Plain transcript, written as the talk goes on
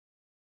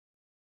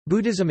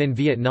Buddhism in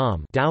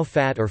Vietnam, Dao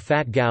Phat or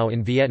Phat Gao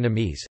in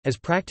Vietnamese, as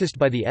practiced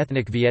by the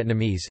ethnic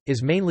Vietnamese,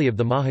 is mainly of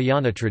the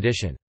Mahayana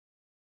tradition.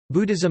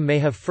 Buddhism may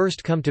have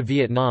first come to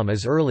Vietnam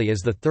as early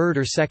as the 3rd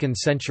or 2nd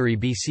century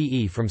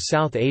BCE from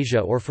South Asia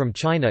or from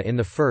China in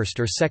the 1st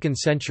or 2nd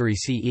century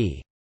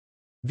CE.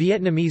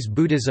 Vietnamese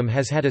Buddhism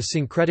has had a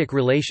syncretic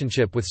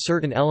relationship with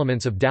certain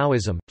elements of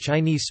Taoism,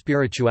 Chinese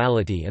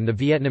spirituality and the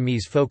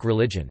Vietnamese folk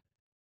religion.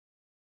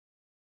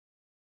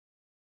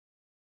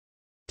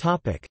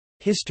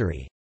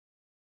 History.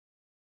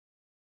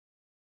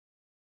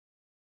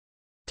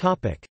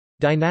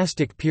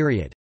 Dynastic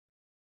period.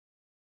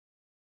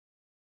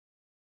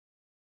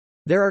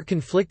 There are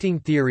conflicting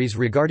theories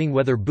regarding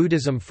whether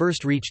Buddhism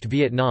first reached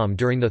Vietnam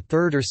during the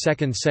 3rd or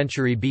 2nd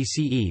century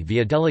BCE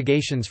via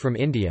delegations from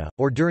India,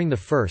 or during the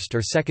 1st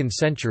or 2nd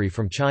century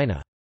from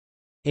China.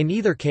 In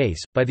either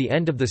case, by the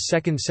end of the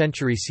 2nd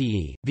century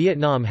CE,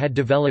 Vietnam had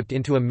developed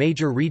into a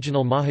major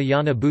regional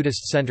Mahayana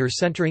Buddhist center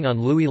centering on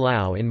Lui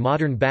Lao in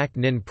modern Bac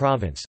Ninh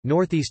province,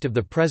 northeast of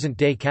the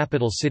present-day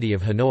capital city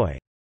of Hanoi.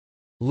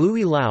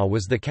 Lui Lao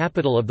was the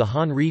capital of the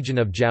Han region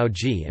of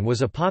Jiaoji and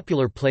was a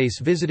popular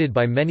place visited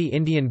by many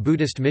Indian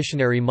Buddhist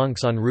missionary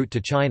monks en route to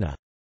China.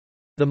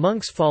 The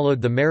monks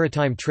followed the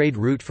maritime trade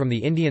route from the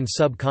Indian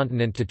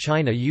subcontinent to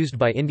China used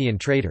by Indian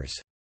traders.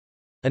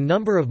 A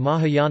number of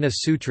Mahayana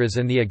sutras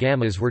and the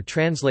Agamas were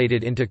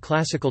translated into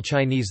classical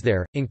Chinese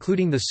there,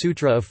 including the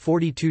Sutra of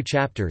 42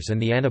 chapters and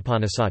the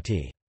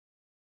Anapanasati.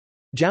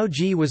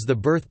 Jiaoji was the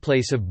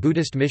birthplace of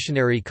Buddhist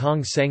missionary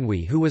Kong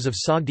Senghui, who was of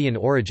Sogdian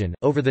origin.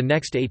 Over the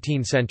next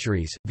 18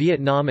 centuries,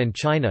 Vietnam and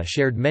China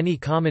shared many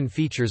common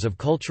features of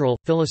cultural,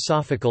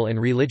 philosophical, and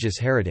religious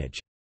heritage.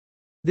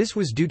 This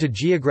was due to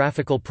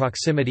geographical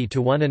proximity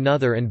to one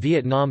another and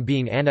Vietnam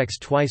being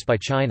annexed twice by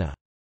China.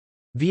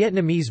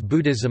 Vietnamese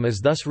Buddhism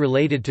is thus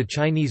related to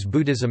Chinese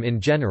Buddhism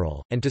in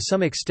general, and to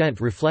some extent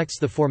reflects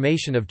the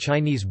formation of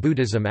Chinese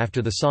Buddhism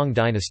after the Song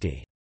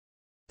dynasty.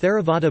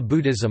 Theravada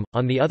Buddhism,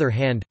 on the other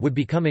hand, would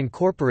become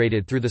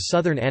incorporated through the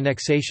southern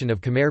annexation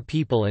of Khmer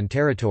people and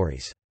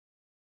territories.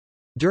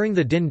 During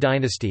the Din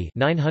dynasty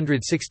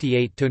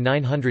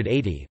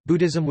 968–980,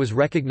 Buddhism was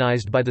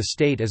recognized by the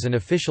state as an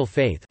official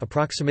faith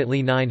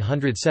approximately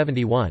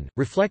 971,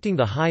 reflecting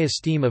the high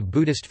esteem of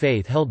Buddhist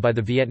faith held by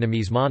the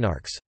Vietnamese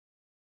monarchs.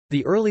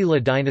 The early La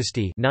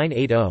dynasty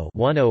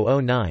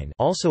 980–1009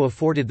 also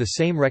afforded the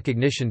same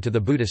recognition to the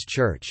Buddhist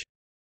Church.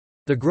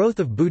 The growth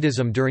of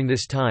Buddhism during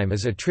this time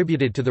is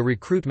attributed to the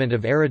recruitment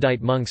of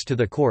erudite monks to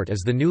the court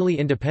as the newly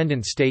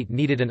independent state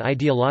needed an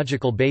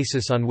ideological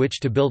basis on which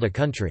to build a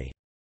country.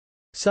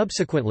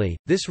 Subsequently,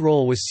 this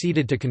role was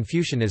ceded to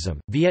Confucianism.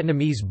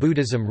 Vietnamese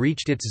Buddhism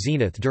reached its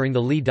zenith during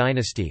the Le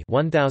dynasty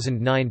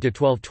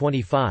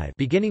 1009–1225,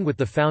 beginning with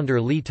the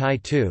founder Le Tai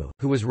Tu,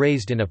 who was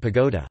raised in a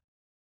pagoda.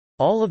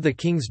 All of the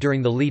kings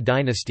during the Le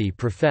dynasty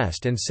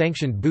professed and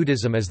sanctioned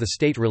Buddhism as the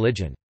state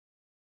religion.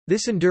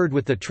 This endured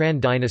with the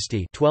Tran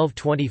dynasty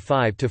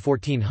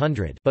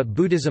 1225–1400, but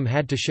Buddhism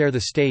had to share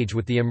the stage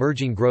with the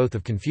emerging growth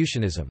of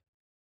Confucianism.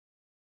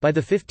 By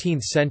the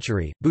 15th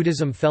century,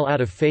 Buddhism fell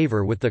out of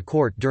favor with the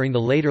court during the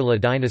later La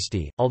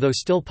dynasty, although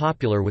still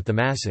popular with the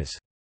masses.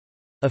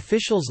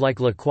 Officials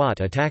like Le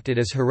Quat attacked it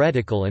as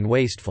heretical and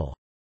wasteful.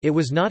 It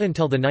was not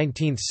until the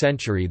 19th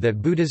century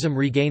that Buddhism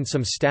regained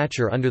some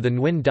stature under the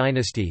Nguyen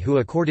dynasty, who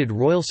accorded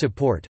royal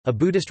support. A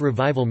Buddhist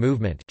revival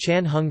movement,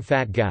 Chan Hung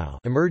Phat Gao,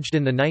 emerged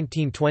in the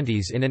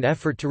 1920s in an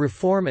effort to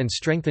reform and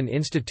strengthen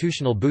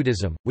institutional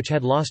Buddhism, which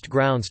had lost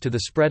grounds to the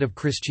spread of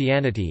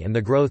Christianity and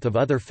the growth of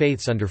other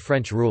faiths under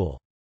French rule.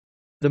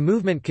 The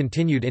movement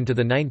continued into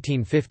the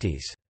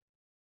 1950s.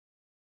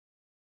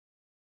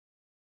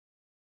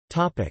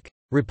 Topic: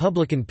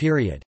 Republican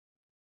period.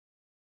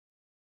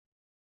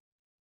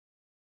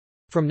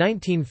 From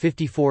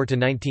 1954 to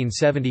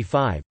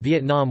 1975,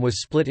 Vietnam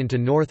was split into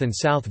North and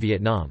South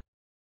Vietnam.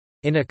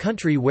 In a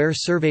country where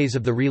surveys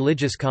of the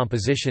religious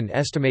composition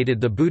estimated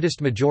the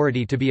Buddhist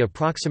majority to be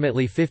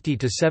approximately 50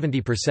 to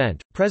 70%,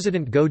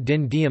 President Ngo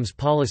Dinh Diem's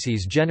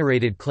policies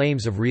generated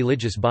claims of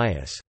religious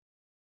bias.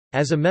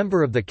 As a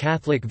member of the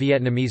Catholic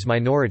Vietnamese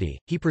minority,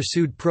 he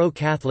pursued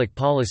pro-Catholic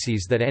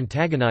policies that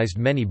antagonized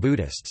many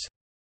Buddhists.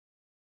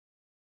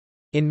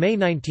 In May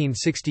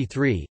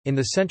 1963, in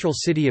the central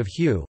city of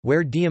Hue,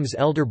 where Diem's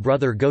elder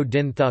brother Ngo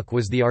Dinh Thuc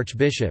was the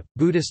archbishop,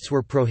 Buddhists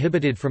were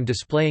prohibited from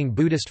displaying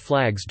Buddhist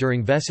flags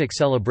during Vesak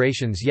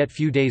celebrations. Yet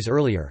few days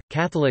earlier,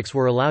 Catholics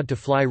were allowed to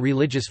fly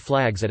religious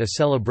flags at a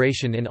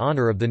celebration in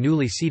honor of the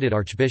newly seated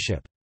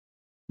archbishop.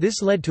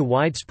 This led to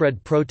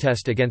widespread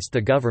protest against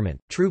the government.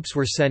 Troops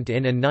were sent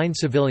in and 9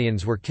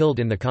 civilians were killed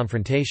in the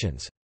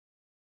confrontations.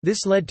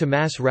 This led to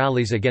mass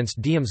rallies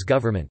against Diem's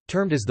government,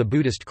 termed as the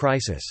Buddhist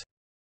crisis.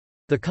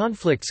 The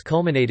conflicts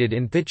culminated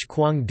in Thich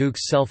Quang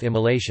Duc's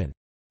self-immolation.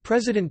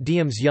 President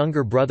Diem's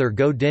younger brother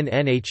Ngo Dinh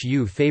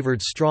Nhu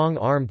favored strong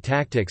armed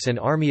tactics, and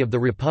Army of the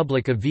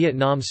Republic of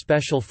Vietnam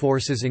special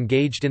forces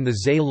engaged in the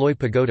Dze Loi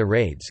Pagoda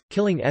raids,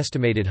 killing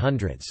estimated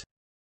hundreds.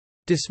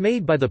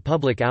 Dismayed by the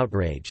public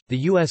outrage, the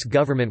U.S.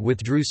 government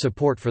withdrew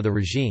support for the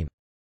regime.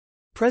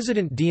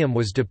 President Diem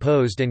was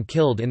deposed and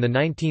killed in the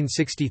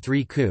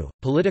 1963 coup.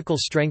 Political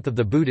strength of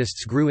the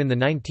Buddhists grew in the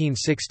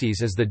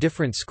 1960s as the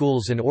different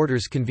schools and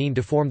orders convened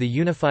to form the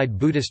Unified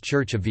Buddhist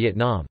Church of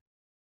Vietnam.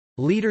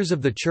 Leaders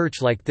of the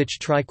church like Thich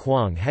Tri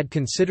Quang had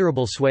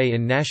considerable sway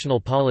in national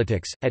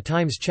politics, at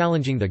times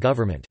challenging the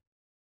government.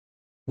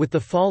 With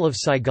the fall of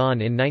Saigon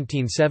in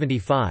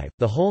 1975,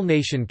 the whole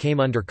nation came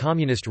under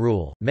communist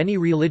rule. Many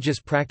religious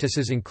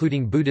practices,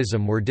 including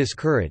Buddhism, were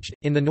discouraged.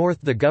 In the north,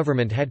 the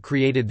government had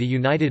created the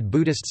United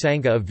Buddhist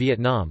Sangha of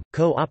Vietnam,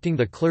 co-opting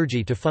the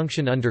clergy to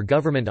function under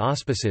government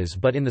auspices,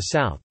 but in the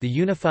south, the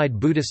Unified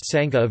Buddhist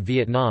Sangha of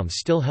Vietnam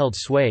still held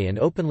sway and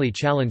openly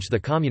challenged the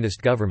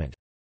communist government.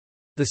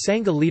 The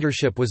Sangha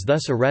leadership was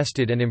thus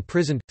arrested and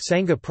imprisoned,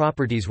 Sangha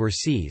properties were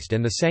seized,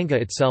 and the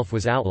Sangha itself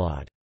was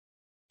outlawed.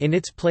 In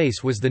its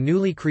place was the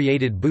newly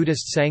created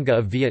Buddhist Sangha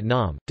of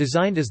Vietnam,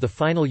 designed as the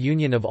final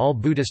union of all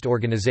Buddhist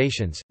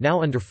organizations,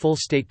 now under full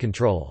state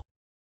control.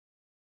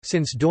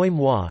 Since Doi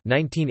Moi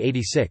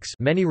 1986,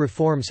 many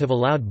reforms have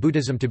allowed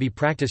Buddhism to be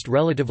practiced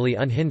relatively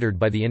unhindered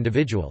by the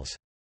individuals.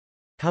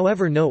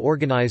 However, no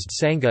organized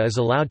Sangha is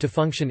allowed to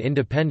function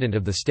independent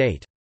of the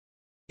state.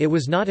 It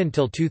was not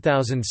until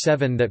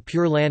 2007 that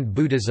Pure Land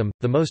Buddhism,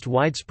 the most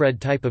widespread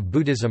type of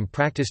Buddhism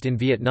practiced in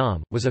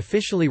Vietnam, was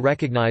officially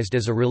recognized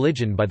as a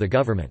religion by the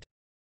government.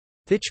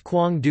 Thich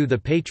Quang Du, the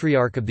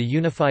patriarch of the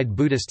Unified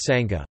Buddhist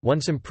Sangha,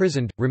 once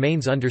imprisoned,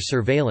 remains under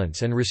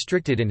surveillance and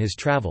restricted in his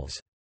travels.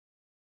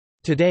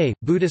 Today,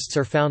 Buddhists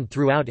are found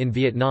throughout in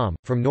Vietnam,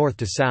 from north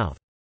to south.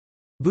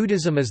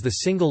 Buddhism is the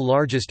single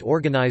largest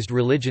organized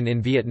religion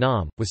in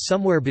Vietnam, with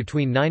somewhere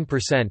between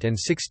 9% and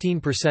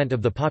 16%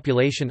 of the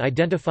population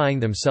identifying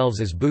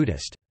themselves as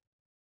Buddhist.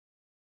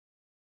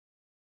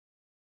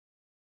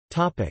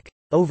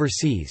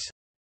 Overseas.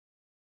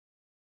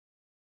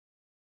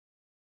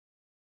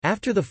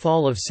 After the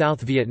fall of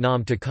South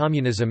Vietnam to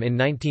communism in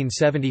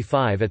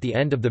 1975 at the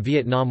end of the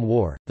Vietnam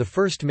War, the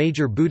first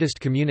major Buddhist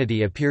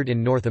community appeared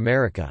in North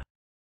America.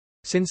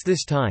 Since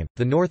this time,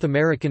 the North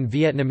American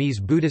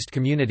Vietnamese Buddhist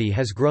community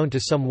has grown to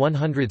some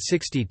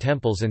 160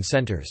 temples and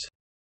centers.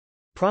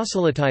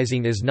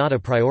 Proselytizing is not a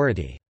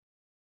priority.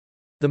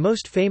 The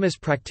most famous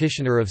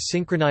practitioner of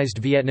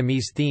synchronized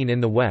Vietnamese Thien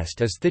in the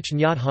West is Thich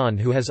Nhat Hanh,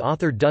 who has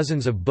authored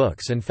dozens of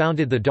books and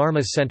founded the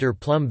Dharma Center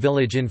Plum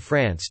Village in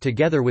France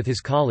together with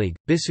his colleague,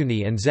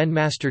 Bisuni and Zen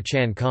master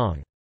Chan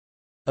Kong.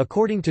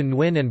 According to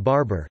Nguyen and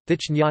Barber,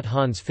 Thich Nhat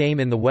Hanh's fame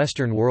in the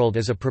Western world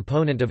as a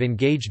proponent of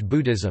engaged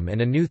Buddhism and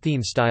a new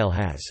Thien style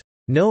has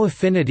no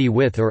affinity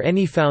with or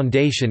any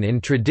foundation in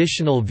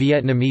traditional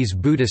Vietnamese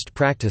Buddhist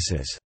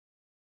practices.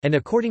 And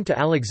according to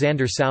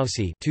Alexander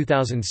Saucy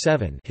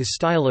 2007, his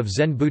style of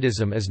Zen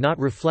Buddhism is not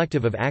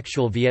reflective of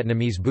actual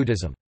Vietnamese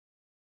Buddhism.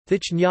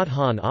 Thich Nhat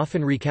Hanh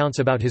often recounts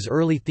about his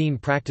early Thien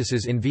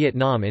practices in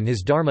Vietnam in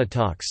his Dharma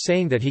talks,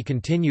 saying that he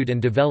continued and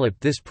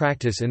developed this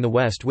practice in the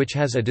West, which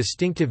has a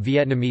distinctive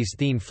Vietnamese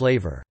Thien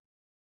flavor.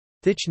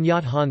 Thich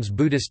Nhat Hanh's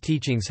Buddhist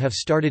teachings have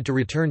started to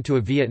return to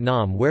a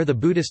Vietnam where the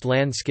Buddhist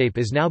landscape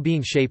is now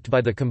being shaped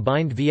by the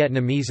combined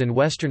Vietnamese and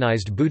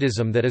Westernized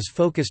Buddhism that is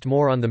focused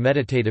more on the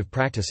meditative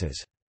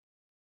practices.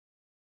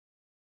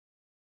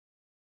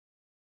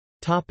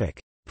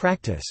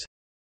 Practice.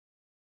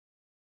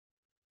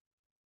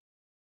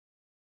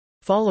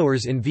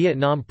 Followers in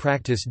Vietnam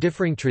practice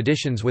differing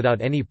traditions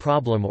without any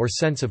problem or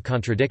sense of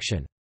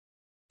contradiction.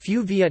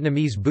 Few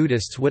Vietnamese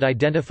Buddhists would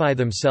identify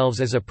themselves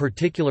as a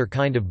particular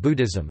kind of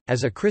Buddhism,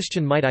 as a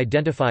Christian might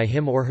identify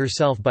him or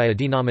herself by a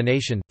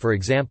denomination, for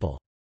example.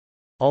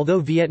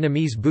 Although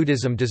Vietnamese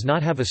Buddhism does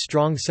not have a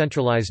strong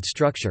centralized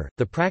structure,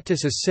 the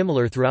practice is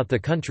similar throughout the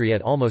country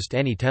at almost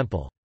any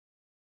temple.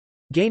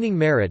 Gaining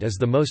merit is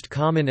the most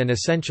common and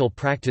essential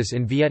practice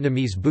in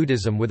Vietnamese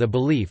Buddhism, with a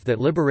belief that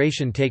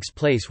liberation takes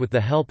place with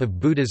the help of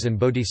Buddhas and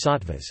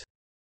Bodhisattvas.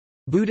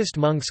 Buddhist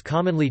monks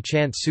commonly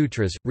chant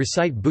sutras,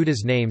 recite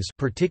Buddha's names,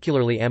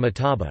 particularly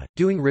Amitabha,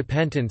 doing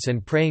repentance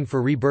and praying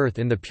for rebirth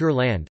in the Pure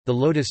Land. The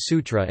Lotus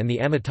Sutra and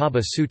the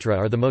Amitabha Sutra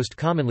are the most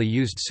commonly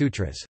used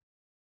sutras.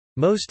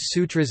 Most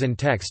sutras and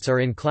texts are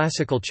in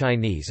classical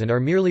Chinese and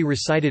are merely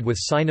recited with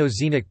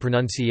Sino-Xenic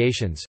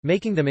pronunciations,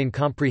 making them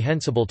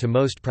incomprehensible to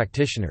most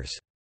practitioners.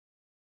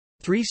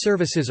 3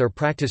 services are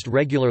practiced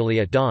regularly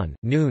at dawn,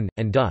 noon,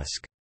 and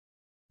dusk.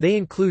 They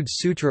include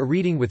sutra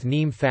reading with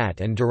Neem Phat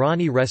and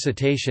Dharani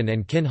recitation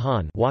and Kin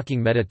Han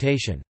walking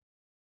meditation.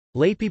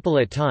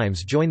 Laypeople at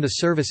times join the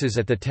services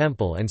at the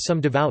temple, and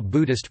some devout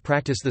Buddhist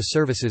practice the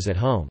services at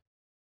home.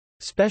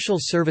 Special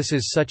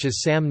services such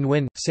as Sam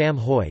Nguyen, Sam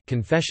Hoi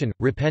confession,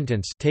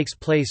 repentance takes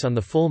place on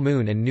the full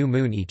moon and new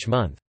moon each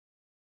month.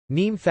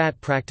 Neem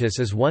Phat practice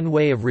is one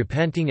way of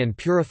repenting and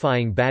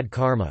purifying bad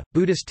karma.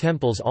 Buddhist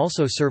temples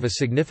also serve a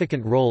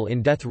significant role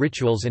in death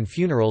rituals and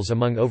funerals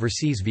among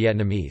overseas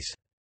Vietnamese.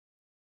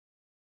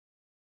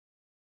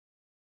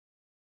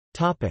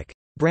 Topic: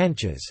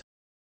 Branches.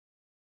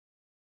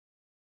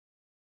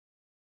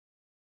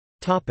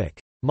 Topic: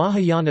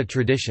 Mahayana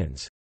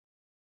traditions.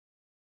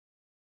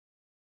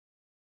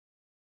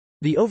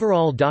 The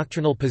overall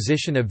doctrinal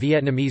position of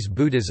Vietnamese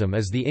Buddhism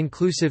is the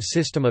inclusive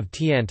system of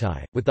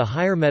Tiantai, with the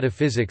higher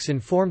metaphysics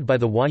informed by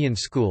the Huayan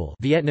school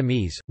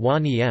Vietnamese, Hoa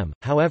Niem.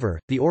 However,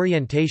 the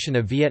orientation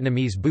of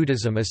Vietnamese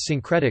Buddhism is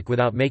syncretic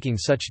without making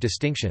such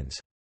distinctions.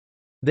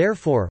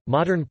 Therefore,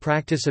 modern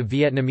practice of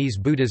Vietnamese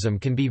Buddhism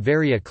can be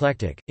very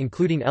eclectic,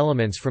 including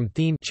elements from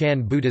Thien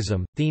Chan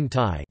Buddhism, Thien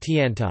Thai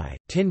Tiantai,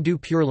 Tin Du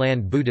Pure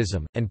Land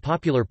Buddhism, and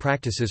popular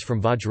practices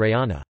from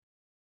Vajrayana.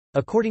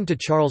 According to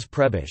Charles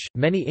Prebish,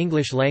 many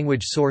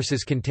English-language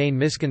sources contain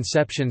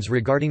misconceptions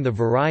regarding the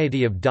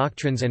variety of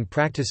doctrines and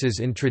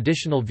practices in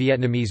traditional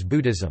Vietnamese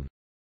Buddhism.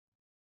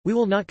 We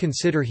will not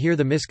consider here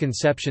the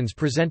misconceptions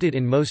presented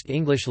in most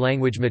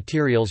English-language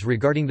materials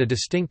regarding the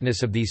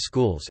distinctness of these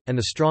schools, and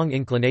the strong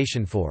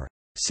inclination for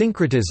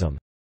syncretism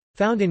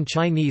found in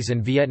Chinese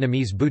and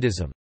Vietnamese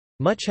Buddhism.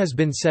 Much has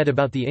been said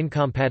about the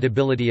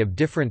incompatibility of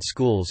different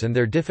schools and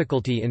their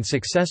difficulty in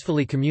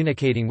successfully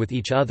communicating with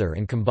each other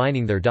and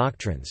combining their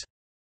doctrines.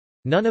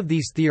 None of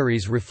these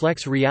theories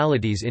reflects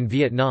realities in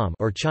Vietnam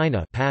or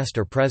China, past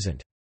or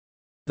present.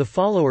 The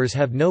followers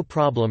have no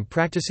problem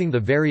practicing the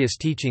various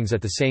teachings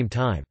at the same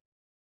time.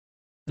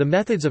 The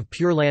methods of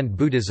Pure Land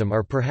Buddhism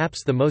are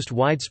perhaps the most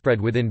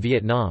widespread within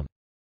Vietnam.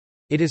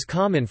 It is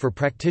common for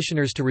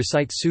practitioners to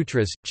recite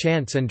sutras,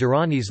 chants and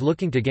dharanis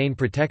looking to gain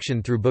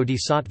protection through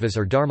bodhisattvas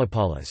or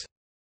dharmapalas.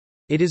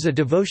 It is a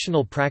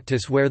devotional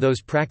practice where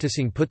those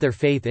practicing put their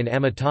faith in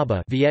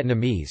Amitabha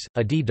Vietnamese,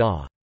 a di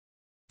da.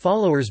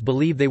 Followers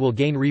believe they will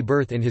gain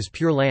rebirth in his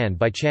Pure Land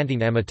by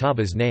chanting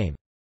Amitabha's name.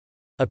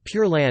 A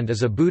Pure Land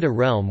is a Buddha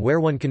realm where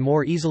one can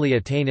more easily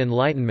attain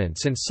enlightenment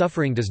since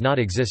suffering does not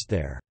exist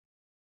there.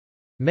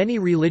 Many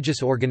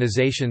religious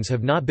organizations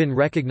have not been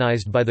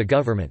recognized by the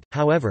government,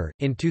 however,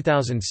 in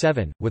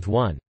 2007, with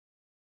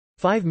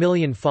 1.5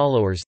 million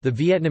followers, the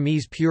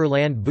Vietnamese Pure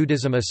Land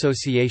Buddhism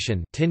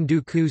Association Tin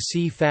Du Cu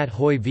Si Phat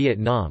Hoi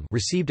Vietnam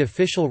received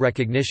official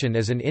recognition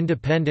as an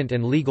independent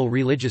and legal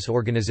religious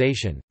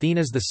organization. Thien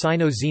is the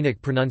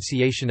Sino-Xenic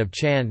pronunciation of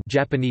Chan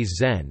Japanese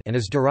Zen and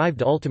is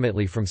derived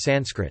ultimately from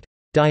Sanskrit,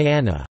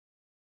 Dhyana.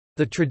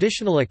 The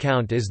traditional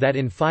account is that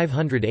in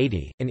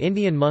 580, an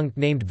Indian monk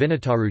named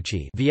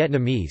Vinataruchi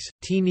Vietnamese,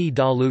 Thi Ni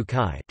Da Lu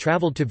Kai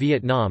traveled to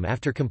Vietnam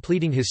after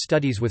completing his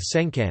studies with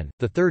Sengcan,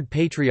 the third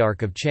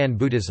patriarch of Chan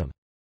Buddhism.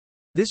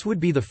 This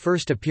would be the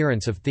first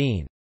appearance of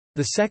Thien.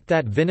 The sect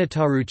that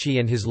Vinataruchi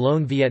and his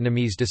lone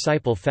Vietnamese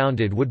disciple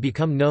founded would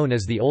become known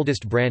as the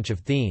oldest branch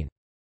of Thien.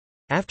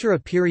 After a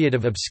period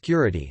of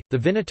obscurity, the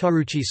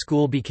Vinataruchi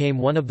school became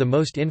one of the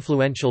most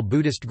influential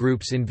Buddhist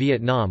groups in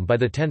Vietnam by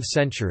the 10th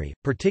century,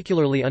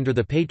 particularly under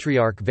the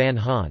Patriarch Van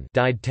Hon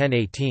died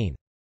 1018.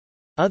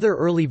 Other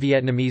early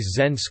Vietnamese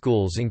Zen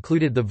schools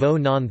included the Vo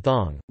Nan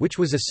Thong, which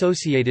was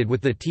associated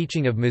with the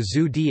teaching of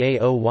Mizu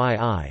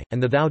Daoyi,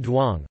 and the Thao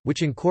Duong,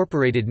 which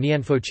incorporated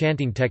Nianfo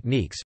chanting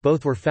techniques.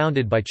 Both were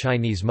founded by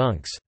Chinese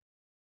monks.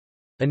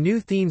 A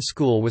new Thien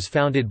school was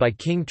founded by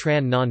King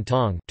Tran Nan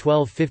Tong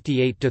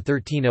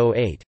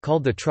 (1258–1308),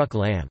 called the Truc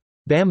Lam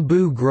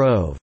 (Bamboo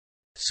Grove)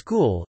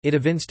 school. It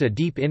evinced a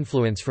deep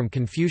influence from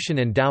Confucian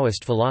and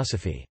Taoist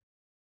philosophy.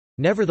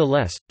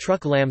 Nevertheless,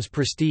 Truc Lam's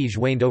prestige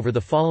waned over the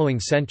following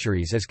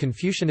centuries as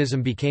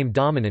Confucianism became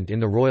dominant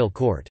in the royal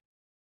court.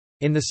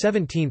 In the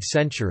 17th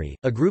century,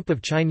 a group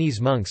of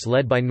Chinese monks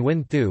led by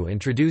Nguyen Thu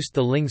introduced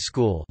the Ling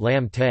school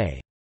Lam Te.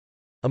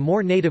 A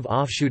more native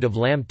offshoot of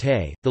Lam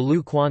Te, the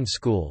Lu Quan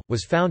school,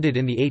 was founded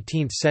in the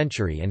 18th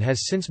century and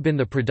has since been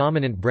the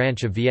predominant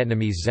branch of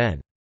Vietnamese Zen.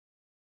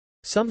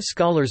 Some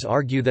scholars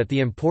argue that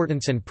the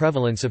importance and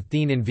prevalence of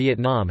Thien in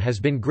Vietnam has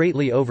been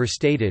greatly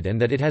overstated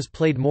and that it has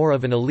played more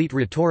of an elite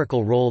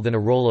rhetorical role than a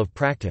role of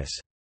practice.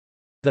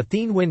 The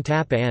Thien Nguyen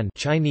Tap An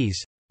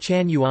Chinese,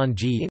 Chan Yuan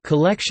Ji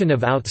collection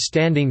of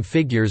outstanding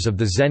figures of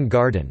the Zen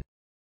garden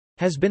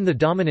has been the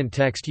dominant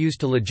text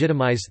used to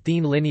legitimize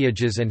Thien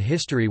lineages and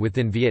history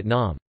within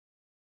Vietnam.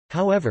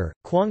 However,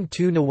 Quang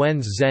Tu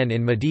Nguyen's Zen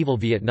in Medieval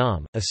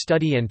Vietnam, a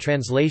study and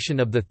translation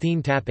of the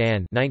Thien Tap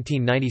An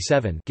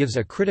 1997 gives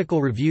a critical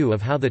review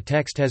of how the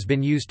text has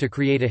been used to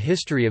create a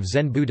history of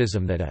Zen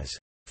Buddhism that is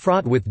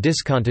fraught with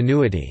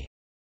discontinuity.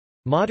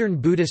 Modern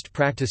Buddhist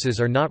practices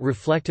are not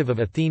reflective of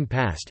a Thien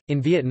past.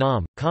 In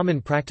Vietnam,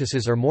 common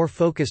practices are more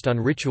focused on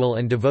ritual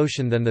and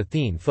devotion than the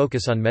Thien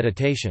focus on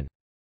meditation.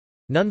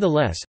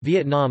 Nonetheless,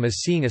 Vietnam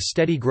is seeing a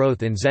steady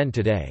growth in Zen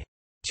today.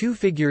 Two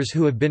figures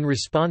who have been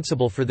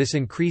responsible for this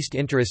increased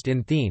interest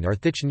in Thien are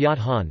Thich Nhat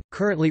Hanh,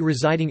 currently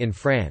residing in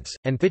France,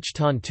 and Thich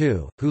Thanh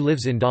Tu, who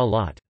lives in Da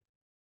Lat.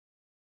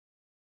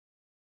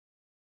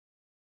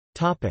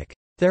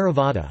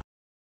 Theravada.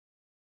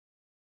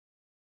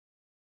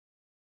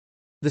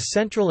 The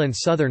central and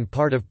southern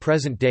part of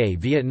present-day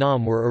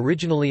Vietnam were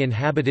originally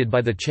inhabited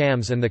by the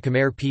Chams and the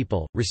Khmer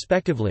people,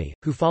 respectively,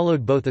 who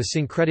followed both a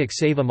syncretic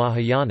Saiva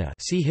Mahayana,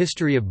 see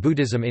History of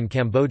Buddhism in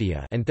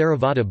Cambodia, and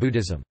Theravada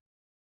Buddhism.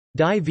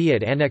 Dai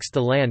Viet annexed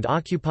the land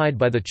occupied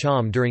by the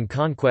Cham during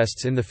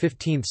conquests in the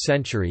 15th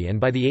century and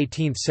by the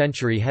 18th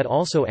century had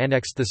also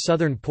annexed the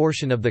southern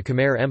portion of the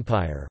Khmer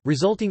Empire,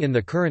 resulting in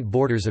the current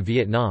borders of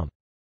Vietnam.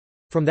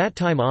 From that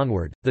time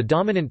onward, the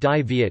dominant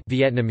Dai Viet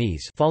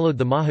Vietnamese followed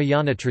the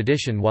Mahayana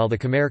tradition while the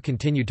Khmer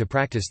continued to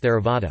practice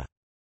Theravada.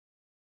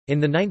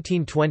 In the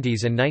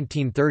 1920s and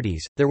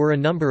 1930s, there were a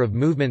number of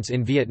movements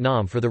in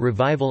Vietnam for the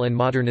revival and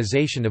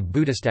modernization of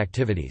Buddhist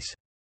activities.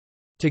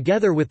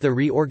 Together with the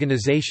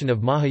reorganization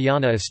of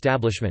Mahayana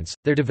establishments,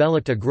 there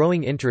developed a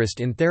growing interest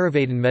in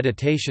Theravada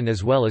meditation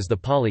as well as the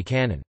Pali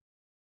Canon.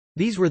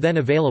 These were then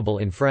available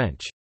in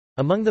French.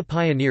 Among the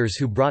pioneers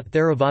who brought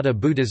Theravada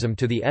Buddhism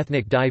to the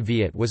ethnic Dai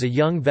Viet was a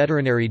young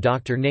veterinary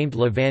doctor named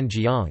Le Van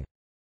Giang.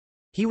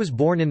 He was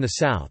born in the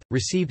south,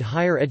 received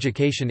higher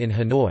education in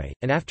Hanoi,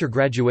 and after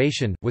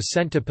graduation, was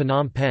sent to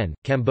Phnom Penh,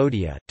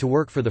 Cambodia, to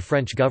work for the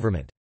French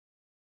government.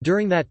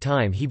 During that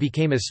time he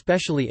became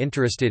especially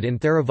interested in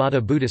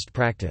Theravada Buddhist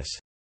practice.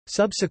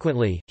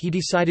 Subsequently, he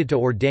decided to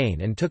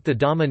ordain and took the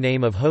Dhamma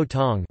name of Ho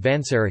Tong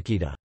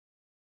Vansarakita.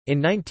 In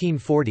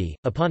 1940,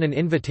 upon an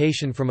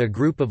invitation from a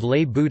group of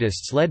lay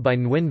Buddhists led by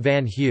Nguyen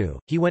Van Hue,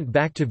 he went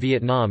back to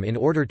Vietnam in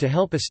order to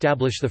help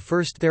establish the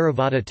first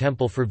Theravada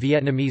temple for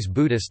Vietnamese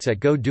Buddhists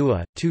at Go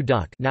Dua, Tu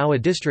Duc, now a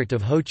district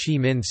of Ho Chi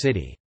Minh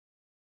City.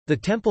 The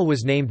temple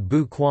was named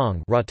Bu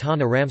Quang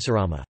Ratana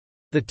Ramsarama.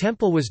 The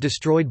temple was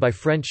destroyed by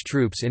French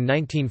troops in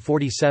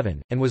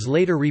 1947, and was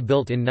later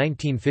rebuilt in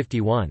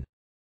 1951.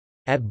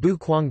 At Bu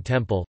Quang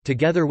Temple,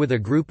 together with a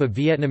group of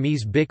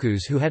Vietnamese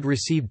bhikkhus who had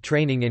received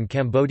training in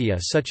Cambodia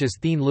such as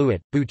Thien Luat,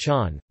 Bu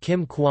Chan,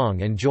 Kim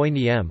Quang and Joy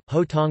Niem,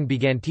 Ho Tong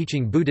began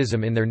teaching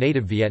Buddhism in their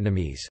native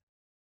Vietnamese.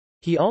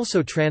 He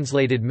also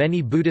translated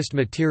many Buddhist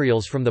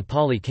materials from the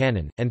Pali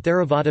Canon, and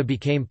Theravada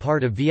became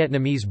part of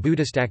Vietnamese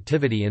Buddhist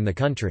activity in the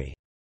country.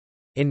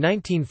 In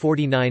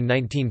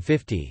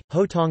 1949–1950,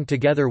 Ho Tong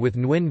together with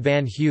Nguyen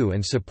Van Hue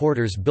and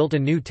supporters built a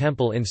new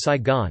temple in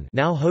Saigon,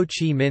 now Ho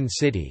Chi Minh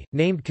City,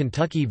 named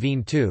Kentucky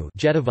Vien Tu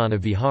Jetavana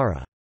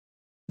Vihara.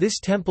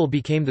 This temple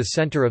became the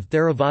center of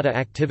Theravada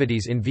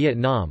activities in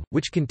Vietnam,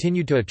 which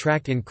continued to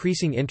attract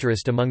increasing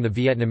interest among the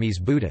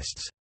Vietnamese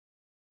Buddhists.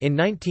 In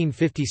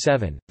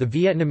 1957, the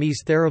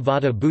Vietnamese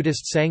Theravada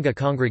Buddhist Sangha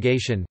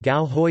Congregation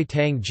Gao Hoi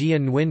Tang Gia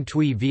Nguyen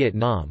Thuy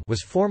Vietnam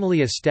was formally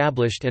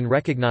established and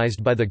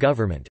recognized by the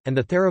government, and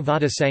the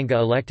Theravada Sangha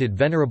elected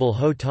Venerable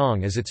Ho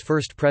Tong as its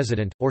first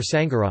president, or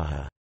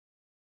Sangaraja.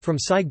 From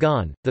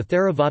Saigon, the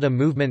Theravada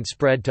movement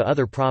spread to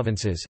other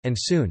provinces, and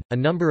soon, a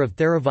number of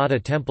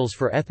Theravada temples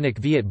for ethnic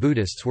Viet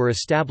Buddhists were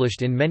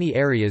established in many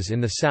areas in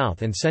the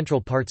south and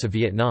central parts of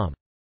Vietnam.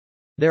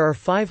 There are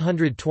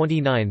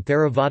 529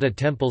 Theravada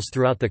temples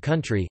throughout the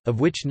country, of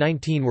which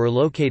 19 were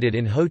located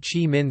in Ho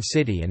Chi Minh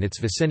City and its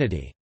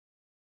vicinity.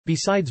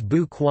 Besides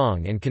Bu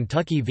Quang and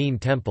Kentucky Vien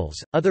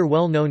temples, other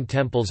well-known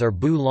temples are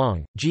Bu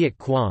Long, Giat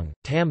Quang,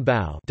 Tam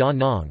Bao, Da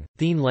Nang,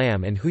 Thien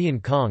Lam and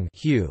Huyen Kong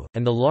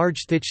and the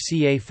large Thich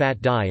Ca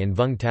Phat Dai in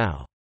Vung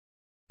Tau.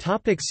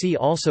 See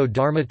also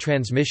Dharma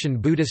transmission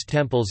Buddhist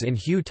temples in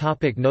Hue.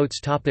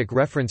 Notes.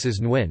 References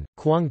Nguyen,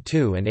 Quang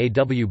Tu and A.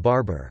 W.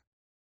 Barber.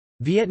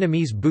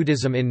 Vietnamese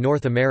Buddhism in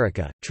North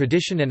America,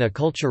 Tradition and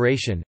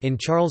Acculturation, in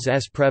Charles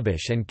S.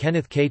 Prebish and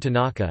Kenneth K.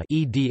 Tanaka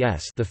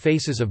eds The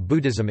Faces of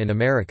Buddhism in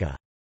America.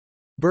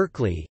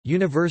 Berkeley,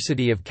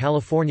 University of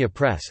California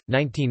Press,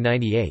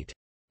 1998.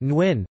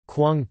 Nguyen,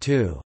 Quang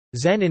Tu.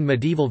 Zen in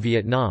Medieval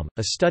Vietnam,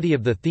 A Study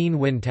of the Thien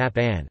Nguyen Tap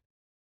An.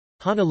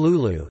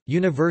 Honolulu,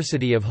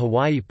 University of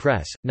Hawaii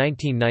Press,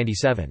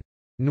 1997.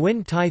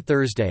 Nguyen Thai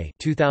Thursday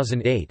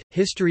 2008,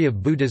 History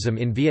of Buddhism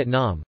in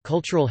Vietnam,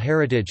 Cultural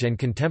Heritage and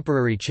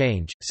Contemporary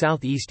Change,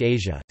 Southeast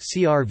Asia,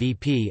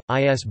 CRVP,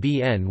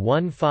 ISBN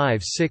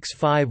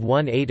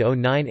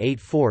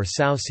 1565180984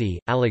 Saucy,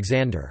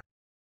 Alexander.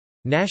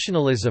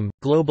 Nationalism,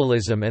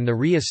 Globalism and the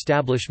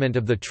Re-establishment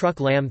of the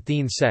Truc Lam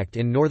Thien Sect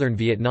in Northern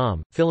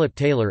Vietnam, Philip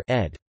Taylor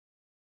ed.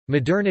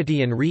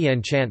 Modernity and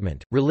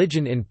Re-Enchantment,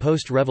 Religion in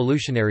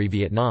Post-Revolutionary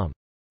Vietnam.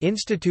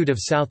 Institute of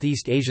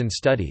Southeast Asian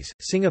Studies,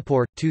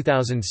 Singapore,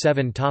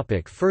 2007.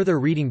 Further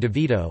reading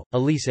DeVito,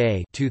 Elise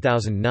A.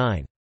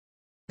 2009.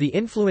 The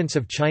Influence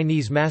of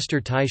Chinese Master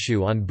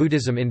Taishu on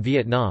Buddhism in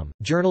Vietnam,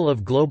 Journal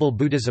of Global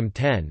Buddhism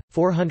 10,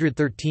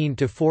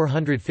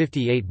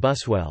 413–458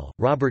 Buswell,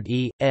 Robert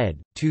E.,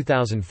 ed.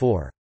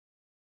 2004.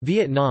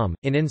 Vietnam,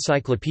 an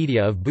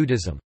Encyclopedia of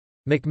Buddhism.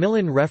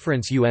 Macmillan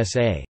Reference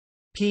USA.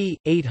 p.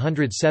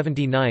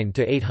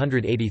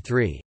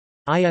 879–883.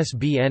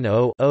 ISBN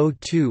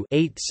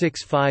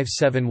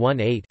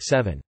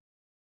 0-02-865718-7.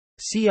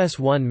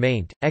 CS1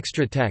 maint,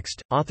 extra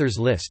text, authors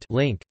list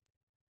link.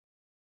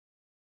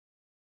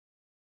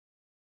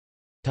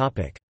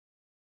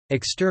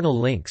 External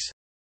links.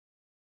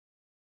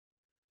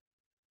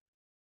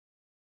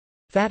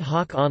 Phat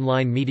Hoc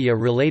online media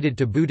related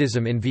to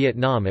Buddhism in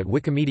Vietnam at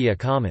Wikimedia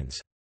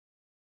Commons.